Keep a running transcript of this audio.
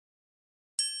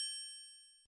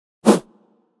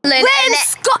We're in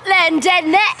Scotland,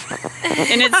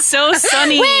 and it's so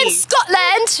sunny. We're in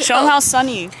Scotland. Show them how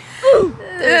sunny.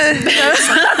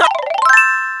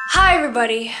 Hi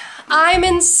everybody, I'm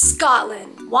in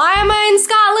Scotland. Why am I in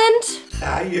Scotland?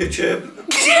 Hi YouTube.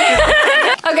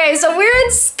 Okay, so we're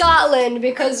in Scotland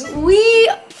because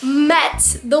we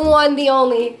met the one, the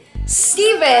only,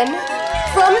 Steven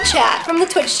from the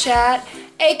Twitch chat,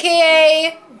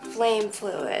 aka Flame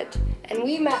Fluid. And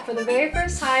we met for the very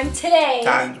first time today.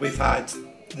 And we've had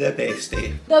the best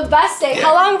day. The best day. Yeah.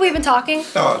 How long have we been talking?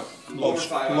 Oh, lost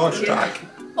track.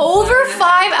 Over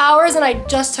 5 hours, and I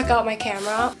just took out my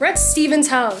camera. We're at Steven's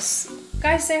house.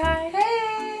 Guys, say hi.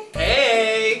 Hey.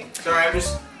 Hey. Sorry, I'm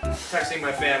just texting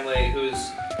my family who's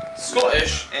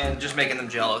Scottish and just making them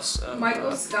jealous of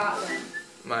Michael's Scotland.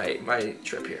 my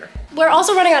trip here. We're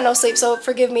also running on no sleep, so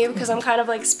forgive me because I'm kind of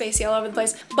like spacey all over the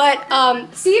place. But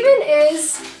Steven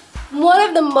is one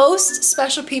of the most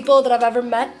special people that I've ever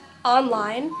met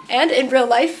online and in real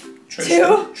life.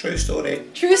 True story.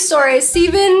 True story.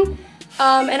 Steven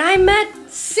and I met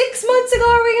 6 months ago,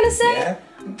 are we gonna say? Yeah.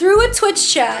 Through a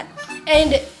Twitch chat.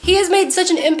 And he has made such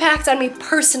an impact on me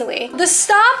personally. The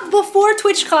stop before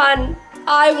TwitchCon,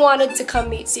 I wanted to come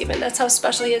meet Steven. That's how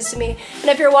special he is to me. And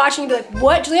if you're watching, you'll be like,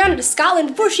 what? Giuliana to Scotland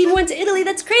before she even went to Italy?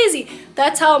 That's crazy.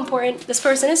 That's how important this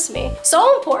person is to me.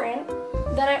 So important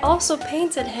that I also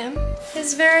painted him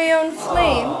his very own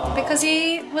flame because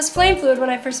he was flame fluid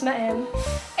when I first met him.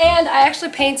 And I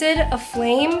actually painted a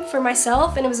flame for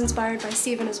myself and it was inspired by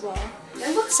Steven as well.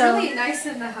 It looks really nice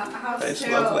in the house It's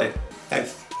too. lovely.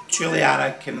 If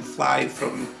Giuliana can fly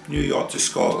from New York to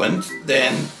Scotland,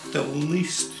 then the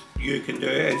least you can do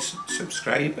is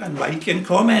subscribe and like and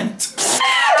comment.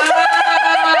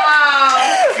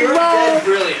 You're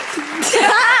brilliant.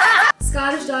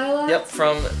 Scottish dialect? Yep,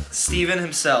 from Steven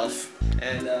himself.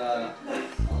 And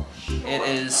it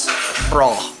is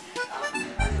bra.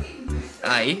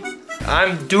 Aye.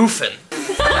 I'm doofin.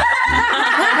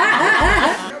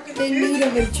 In need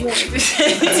of a drink.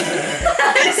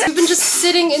 We've been just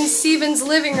sitting in Steven's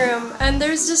living room and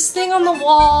there's this thing on the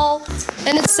wall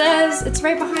and it says, it's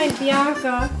right behind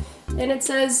Bianca, and it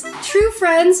says, true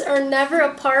friends are never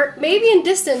apart, maybe in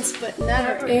distance, but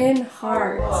never in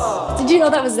heart. Did you know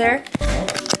that was there?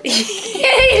 He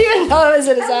didn't even know it was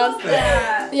in his house.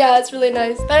 Yeah, it's really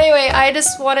nice. But anyway, I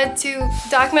just wanted to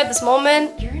document this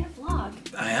moment. You're in a vlog.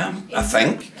 I am, I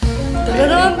think.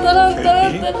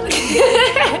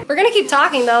 We're gonna keep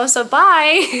talking though, so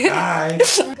bye. Bye.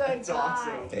 Good,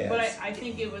 awesome. Yes. But I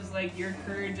think it was like your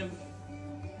courage of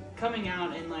coming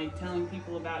out and like telling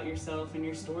people about yourself and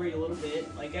your story a little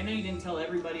bit. Like I know you didn't tell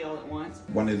everybody all at once.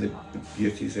 One of the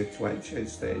beauties of Twitch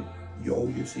is that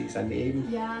you see is a name.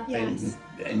 Yeah.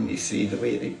 And you see the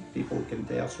way that people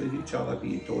converse with each other, but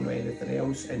you don't know anything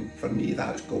else. And for me,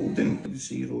 that's golden.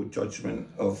 Zero judgment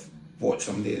of what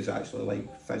somebody is actually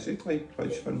like physically,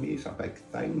 which for me is a big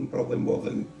thing, probably more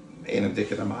than anybody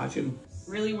could imagine.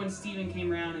 Really, when Steven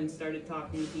came around and started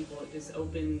talking to people, it just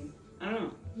opened, I don't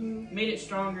know, made it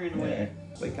stronger in a way.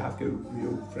 Like I've got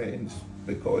real friends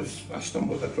because I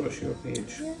stumbled across your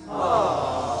page.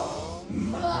 Aww.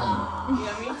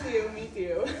 Yeah, me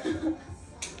too.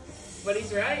 But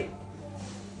he's right.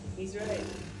 He's right.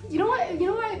 You know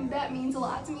what that means a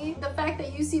lot to me? The fact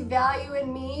that you see value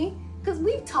in me. Because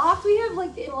we've talked, we have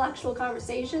like the intellectual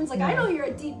conversations. Like I know you're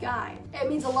a deep guy. It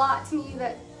means a lot to me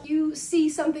that you see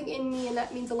something in me, and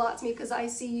that means a lot to me because I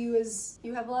see you as,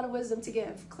 you have a lot of wisdom to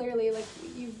give. Clearly, like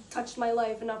you've touched my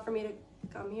life enough for me to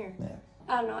come here. Yeah.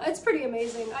 I don't know, it's pretty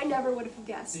amazing. I never would have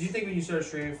guessed. Did you think when you started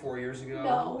streaming 4 years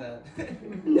ago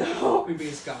that No. we'd be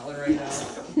in Scotland right now?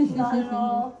 Not at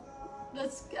all.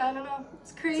 That's, I don't know,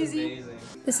 it's crazy. It's amazing.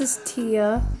 This is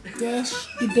Tia. Dash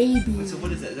the baby. So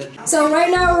what is that? So right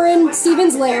now we're in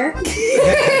Steven's lair.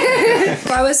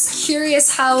 I was curious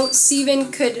how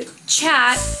Steven could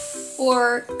chat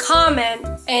or comment,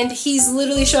 and he's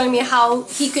literally showing me how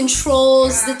he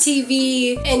controls the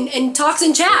TV and talks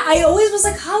in chat. I always was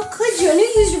like, how could you? I knew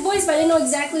you used your voice, but I didn't know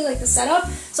exactly like the setup.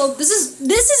 So this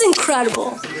is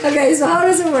incredible. Okay, so how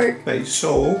does it work? Right,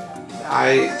 so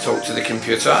I talk to the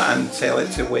computer and tell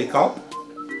it to wake up,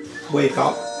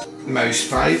 mouse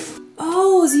 5.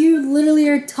 Oh, so you literally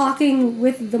are talking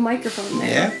with the microphone there.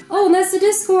 Yeah. Oh, and that's the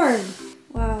Discord.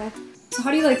 Wow. So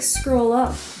how do you like scroll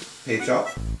up? Page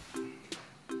up,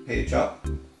 page up,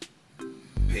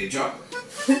 page up.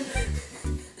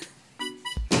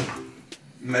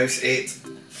 Mouse 8.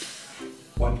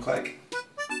 1 click.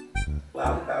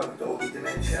 Wow, doggy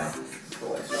dementia.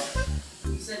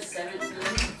 You said 17?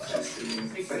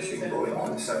 16 going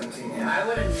on 17, yeah. I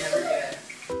would have never guessed.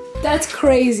 That's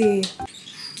crazy.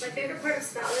 My favorite part of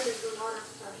Scotland is the lot of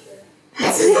pressure.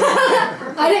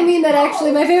 I didn't mean that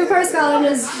actually. My favorite part of Scotland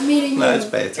is meeting you. That's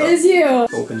better. Is you.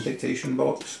 Open dictation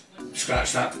box.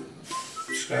 Scratch that.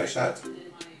 Scratch that.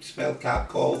 Spell cat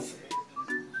golf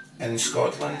in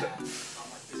Scotland.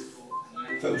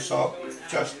 Full stop.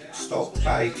 Just stop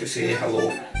by to say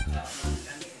hello.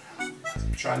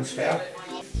 Transfer.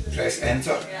 Press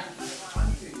enter.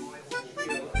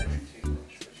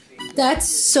 That's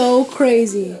so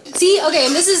crazy. See, okay,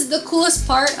 and this is the coolest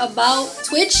part about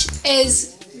Twitch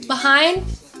is behind.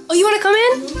 Oh, you want to come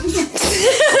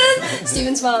in?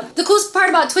 Steven's mom. The coolest part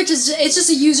about Twitch is it's just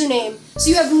a username. So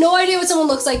you have no idea what someone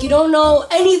looks like. You don't know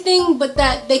anything but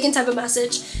that they can type a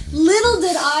message. Little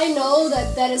did I know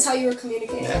that that is how you were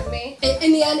communicating with me.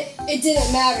 In the end, it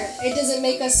didn't matter. It doesn't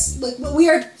make us, like, we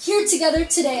are here together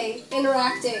today,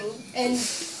 interacting, and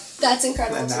that's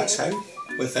incredible And to that's me. how.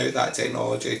 Without that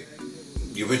technology,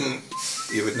 you would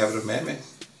never have met me.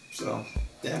 So,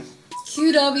 yeah.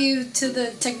 QW to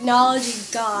the technology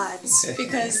gods,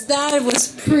 because that was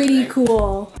pretty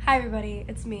cool. Hi everybody,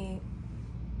 it's me.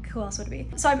 Who else would it be?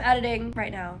 So I'm editing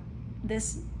right now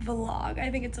this vlog. I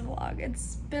think it's a vlog.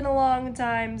 It's been a long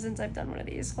time since I've done one of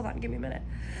these. Hold on, give me a minute.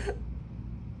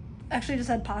 Actually just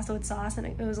had pasta with sauce and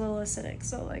it was a little acidic,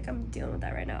 so like I'm dealing with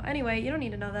that right now. Anyway, you don't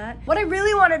need to know that. What I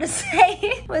really wanted to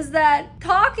say was that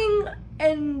talking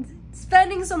and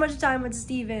spending so much time with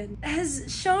Steven has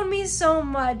shown me so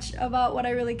much about what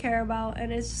I really care about,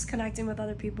 and it's just connecting with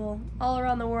other people all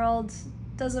around the world.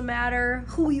 Doesn't matter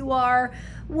who you are,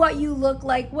 what you look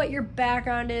like, what your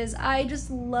background is. I just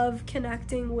love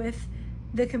connecting with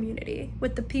the community,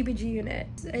 with the PBG unit.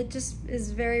 It just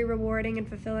is very rewarding and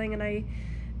fulfilling, and I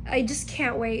just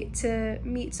can't wait to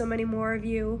meet so many more of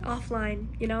you offline,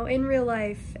 you know, in real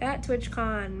life, at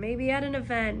TwitchCon, maybe at an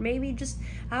event, maybe just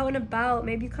out and about,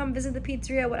 maybe you come visit the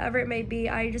pizzeria, whatever it may be.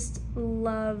 I just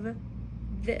love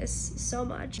this so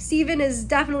much. Steven is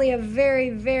definitely a very,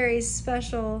 very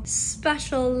special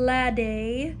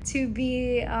laddie to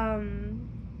be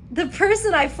the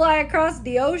person I fly across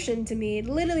the ocean to meet.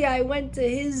 Literally, I went to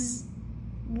his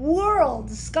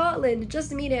world, Scotland, just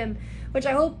to meet him, which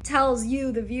I hope tells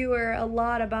you, the viewer, a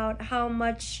lot about how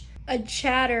much a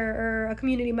chatter or a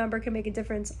community member can make a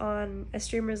difference on a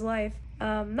streamer's life.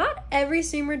 Not every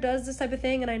streamer does this type of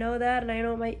thing, and I know that, and I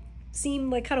know it might seem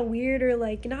like kind of weird or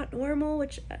like not normal,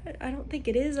 which I don't think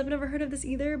it is. I've never heard of this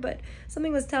either, but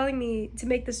something was telling me to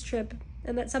make this trip,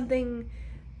 and that something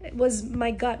was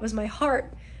my gut, was my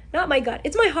heart. Not my gut,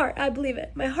 it's my heart, I believe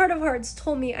it. My heart of hearts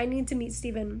told me I need to meet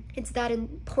Steven. It's that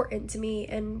important to me,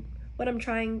 and what I'm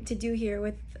trying to do here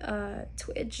with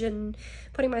Twitch and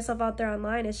putting myself out there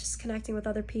online is just connecting with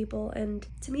other people, and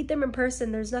to meet them in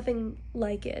person, there's nothing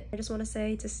like it. I just want to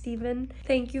say to Steven,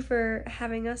 thank you for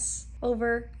having us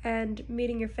over and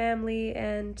meeting your family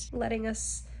and letting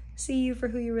us see you for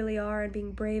who you really are and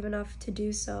being brave enough to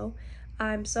do so.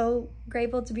 I'm so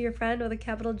grateful to be your friend with a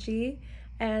capital G,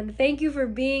 and thank you for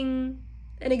being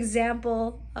an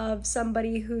example of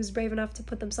somebody who's brave enough to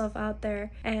put themselves out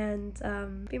there and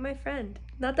be my friend.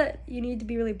 Not that you need to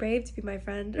be really brave to be my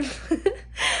friend,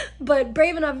 but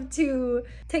brave enough to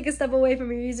take a step away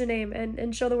from your username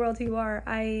and show the world who you are.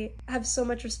 I have so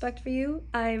much respect for you.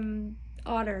 I'm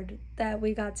honored that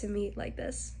we got to meet like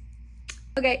this.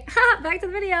 Okay, back to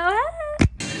the video.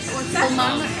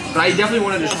 But I definitely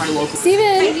wanted to try local.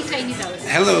 Steven!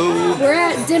 Hello! We're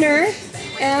at dinner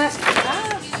at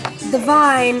the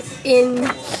Vine in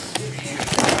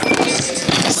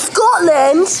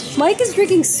Scotland. Mike is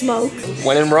drinking smoke.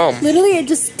 When in Rome. Literally, it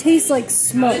just tastes like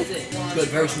smoke. Good,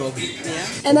 very smoky.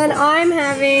 And then I'm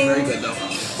having Very good though.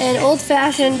 an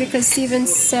old-fashioned because Steven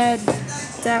said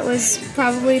that was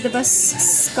probably the best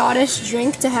Scottish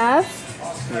drink to have.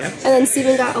 Yeah. And then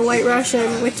Steven got a White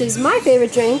Russian, which is my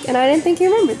favorite drink, and I didn't think he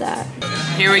remembered that.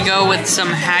 Here we go with some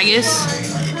haggis.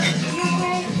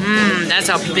 Mmm, that's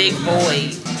a big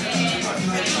boy.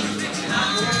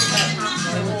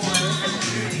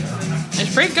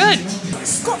 It's pretty good.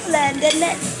 Scotland, isn't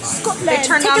it? Scotland. They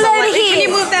turned Take on a the load of light. Can heat. you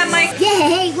move that mic?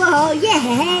 Yay, whoa,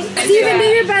 yay. Steven, do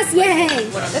your best, yay.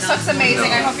 This looks amazing.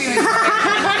 I hope you enjoy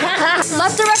it.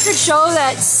 Let the record show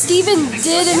that Steven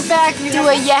did in fact do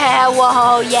a yeah,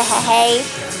 whoa, yay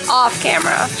off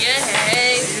camera.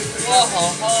 Yay!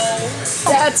 Whoa-ho-ho.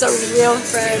 That's a real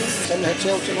friend.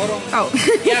 Oh,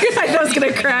 I know it's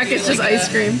gonna crack. It's just ice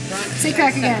cream. Say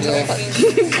crack again.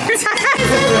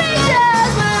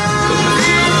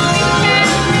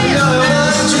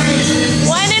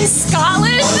 One in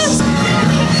Scotland?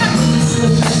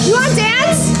 You want to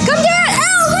dance? Come dance!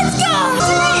 Oh, let's go!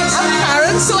 I'm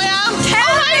Karen, so I am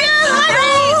Karen.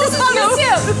 Hi, this is fun to meet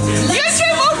you. You guys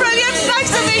came over, and it's nice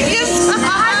to meet you.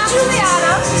 I'm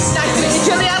Giuliana. Nice to meet you,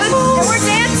 Giuliana. And we're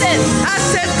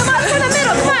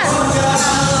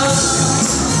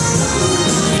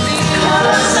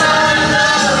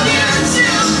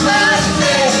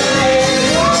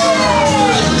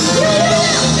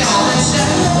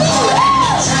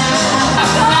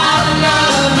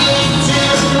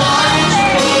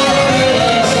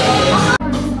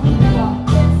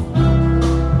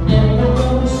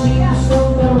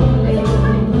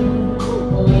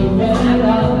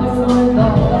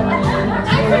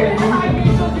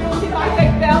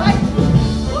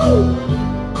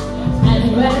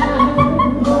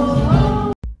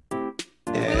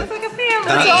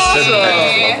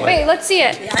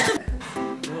it.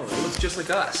 Oh, it looks just like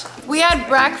us. We had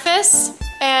breakfast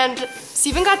and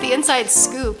Steven got the inside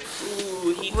scoop.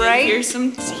 Ooh, he did Right? hear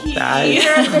some tea.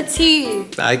 Here's the tea.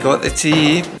 I got the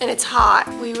tea. And it's hot.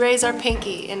 We raise our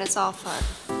pinky and it's all fun.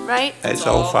 Right? It's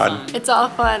all fun. It's all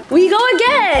fun. We go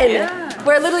again! Yeah.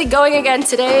 We're literally going again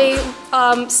today.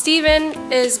 Steven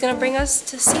is gonna bring us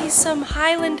to see some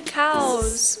Highland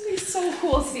cows. He's so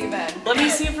cool, Steven. Let me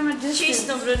see it from a distance.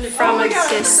 From a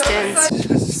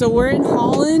distance. So we're in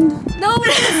Holland. No,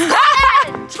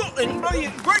 it's Scotland,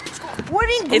 brilliant, great Scotland.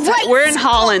 We're in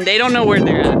Holland. They don't know where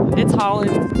they're at. It's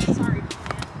Holland. Sorry.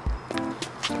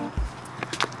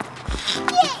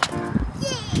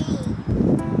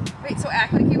 Wait, so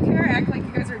act like you care, act like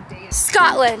you guys are dating.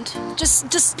 Scotland. Just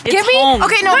give me. home.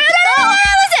 Okay, no. Wait,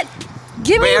 listen.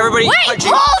 Give me. everybody, Wait, punch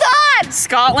it. hold on.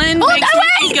 Scotland Hold makes on, me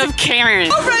wait. think of Karen.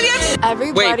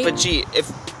 Everybody, Wait, but gee,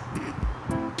 if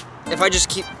I just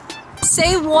keep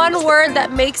say one word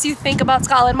that makes you think about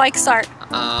Scotland. Mike, start.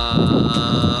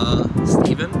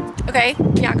 Steven? Okay,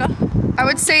 Bianca. I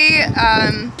would say,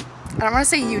 I don't want to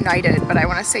say united, but I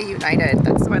want to say united.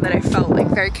 That's the way that I felt like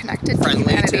very connected to Friendly,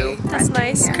 humanity. too. That's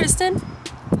nice. Yeah. Kristen.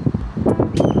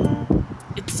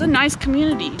 It's a nice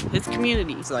community. It's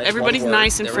community. It's nice. Everybody's One word.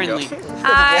 nice and There we go. friendly.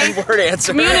 Hi. One word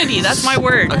answer. Community, that's my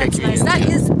word. That's nice. That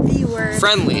is the word.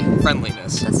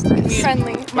 Friendliness. That's nice.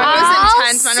 Friendly. Mine was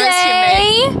intense, mine was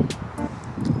humane.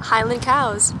 Highland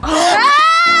cows.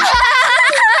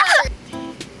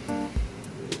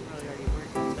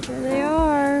 There they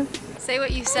are. Say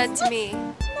what you said to me.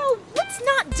 No, let's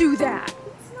not do that.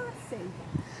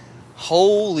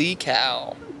 Holy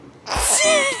cow.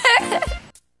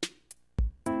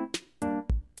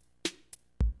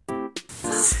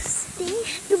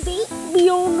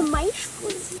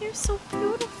 You're so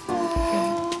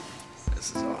beautiful.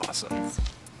 This is awesome.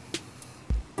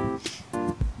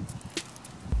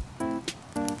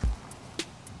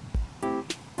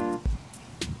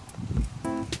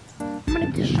 I'm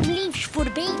gonna get some leaves for the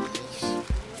babies.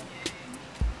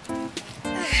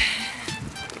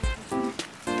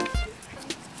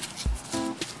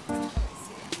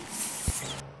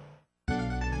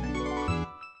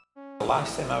 The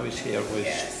last time I was here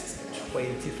was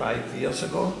 25 years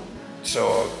ago.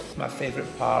 So my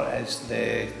favourite part is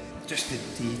just the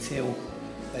detail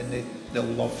and the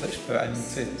love that's put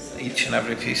into each and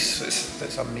every piece.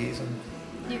 It's amazing.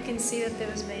 You can see that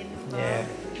it was made with love. Yeah.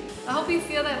 I hope you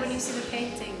feel that when you see the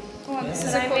painting. Oh, this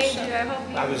is That a I cool made shot. you. I hope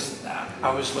you.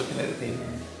 I was looking at the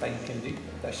painting thinking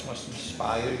this must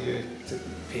inspire you to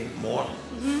paint more.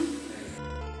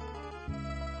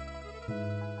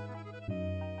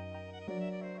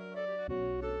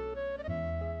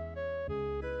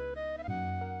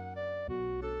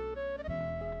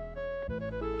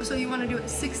 So you want to do it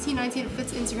 16, 19, it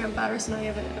fits Instagram better, so now you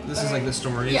have it. This is like the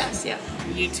stories? Yes, yeah.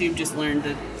 YouTube just learned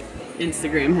the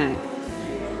Instagram hack.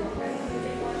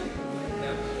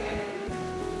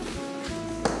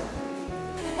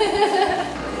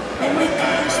 Oh my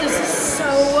gosh, this is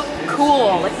so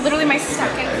cool. Like literally my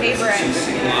second favorite.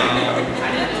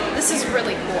 This is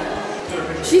really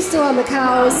cool. She's still on the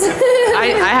cows. I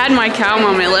had my cow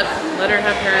moment. Let her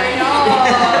have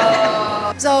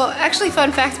her. So actually,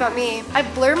 fun fact about me, I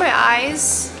blur my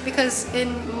eyes because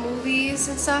in movies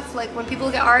and stuff, like when people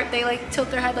look at art, they like tilt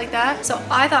their head like that. So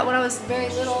I thought when I was very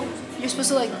little, you're supposed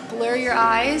to like blur your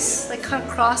eyes, like kind of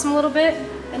cross them a little bit,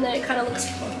 and then it kind of looks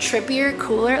trippier,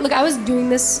 cooler. Look, I was doing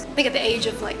this, I think at the age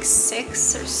of like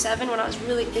 6 or 7 when I was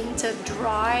really into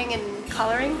drawing and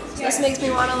coloring. So this makes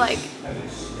me want to like,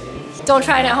 don't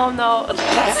try it at home though.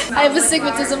 I have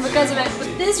astigmatism because of it.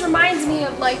 But this reminds me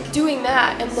of like doing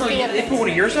that and looking at it. They put one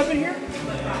of yours up in here?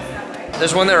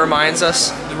 There's one that reminds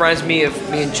me of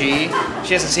me and G.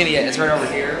 She hasn't seen it yet. It's right over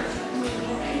here.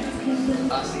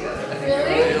 Us together. I think I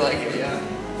really like it, yeah.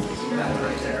 That one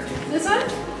right there. This one?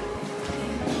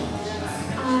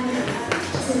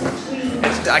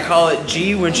 I call it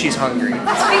G when she's hungry.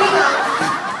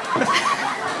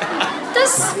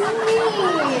 That's sweet.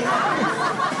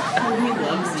 He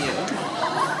loves you.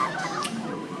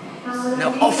 Now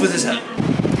off with his head.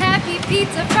 Happy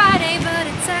Pizza Friday, but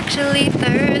it's actually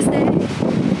Thursday.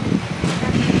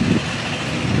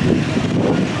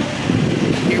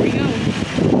 Here we go.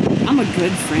 I'm a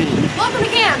good friend. Welcome to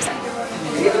camps.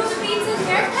 You doing the pizza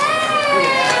here?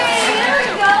 Hey! There we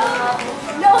go.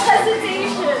 No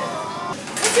hesitation.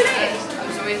 What's your name?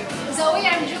 Zoe. Zoe,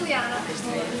 I'm Giuliana.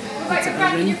 What about your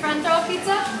friend? Can your friend throw a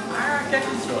pizza? I can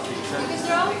throw a pizza. You can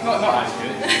throw? Not as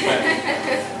good, but...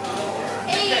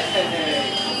 Hey!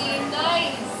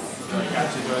 Nice.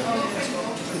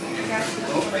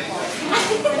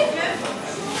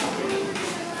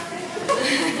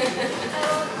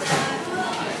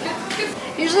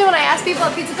 Usually when I ask people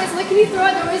at pizza places, like, can you throw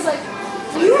it? They're always like,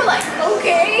 you were like,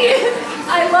 okay.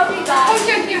 I love you guys.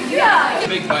 Yeah.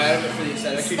 Big bite out of it for the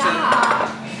aesthetics. Stop.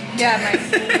 Yeah, my.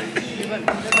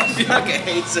 Bianca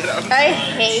hates it. I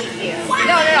hate you.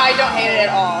 No, I don't hate it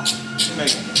at all.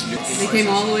 They came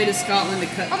all the way to Scotland to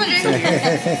cut pizza.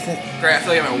 Great, I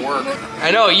feel like I'm at work.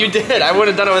 I know, you did. I would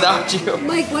have done it without you.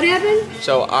 Mike, what happened?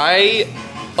 So I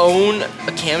own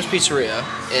a Cam's Pizzeria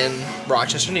in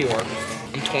Rochester, New York.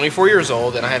 I'm 24 years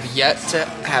old and I have yet to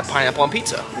have pineapple on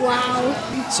pizza. Wow.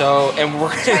 So, and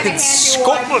we're in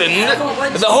Scotland,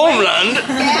 the homeland.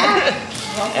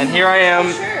 And here I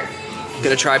am,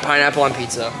 gonna try pineapple on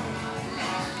pizza.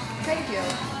 Thank you.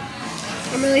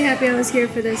 I'm really happy I was here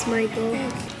for this, Michael.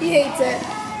 He hates it.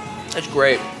 It's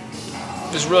great.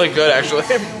 It's really good, actually.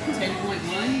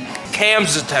 10.1?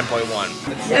 Cam's is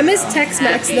 10.1. I miss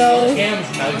Tex-Mex though.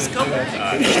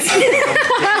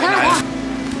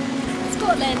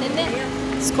 Scotland, isn't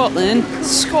it? Scotland.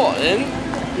 Scotland?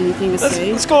 Anything to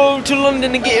say? Let's go to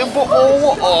London and get a bottle of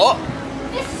water.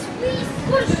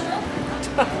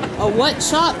 A what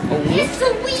shop? It's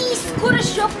a wee Scottish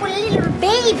shop with a little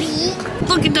baby.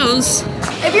 Look at those.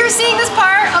 If you're seeing this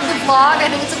part of the vlog, I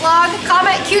think it's a vlog,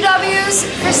 comment QWs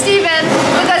for Steven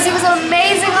because he was an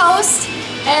amazing host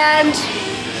and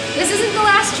this isn't the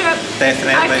last trip.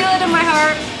 Definitely. I feel it in my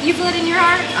heart. You feel it in your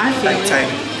heart? I feel Big time.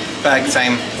 Big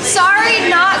time. Sorry,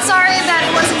 not sorry that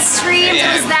it wasn't streamed. It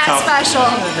was that tough. special.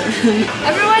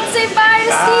 Everyone say bye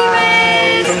to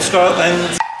Steven! From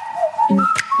Scotland.